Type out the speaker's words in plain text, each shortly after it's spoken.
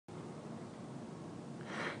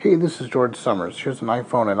Hey, this is George Summers. Here's an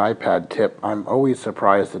iPhone and iPad tip I'm always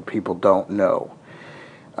surprised that people don't know.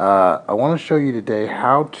 I want to show you today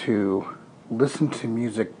how to listen to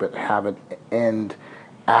music but have it end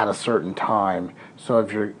at a certain time. So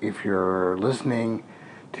if you're listening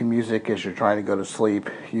to music as you're trying to go to sleep,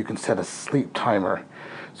 you can set a sleep timer.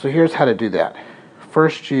 So here's how to do that.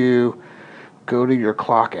 First, you go to your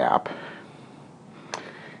clock app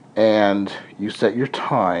and you set your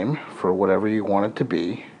time for whatever you want it to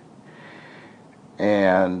be,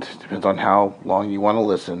 and depends on how long you want to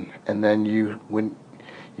listen. And then when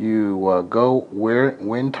you go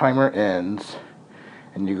when timer ends,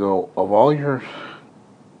 and you go of all your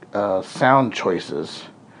sound choices,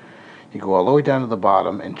 you go all the way down to the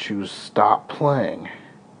bottom and choose stop playing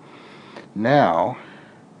now,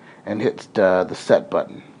 and hit the set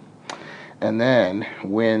button. And then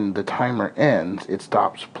when the timer ends, it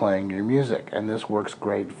stops playing your music. And this works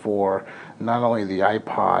great for not only the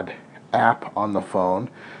iPod app on the phone,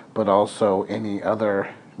 but also any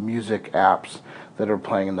other music apps that are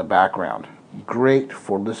playing in the background. Great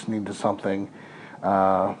for listening to something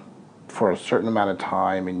for a certain amount of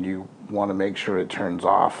time, and you want to make sure it turns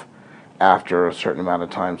off after a certain amount of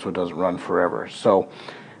time so it doesn't run forever. So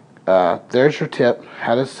there's your tip,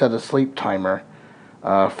 how to set a sleep timer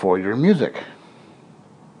for your music.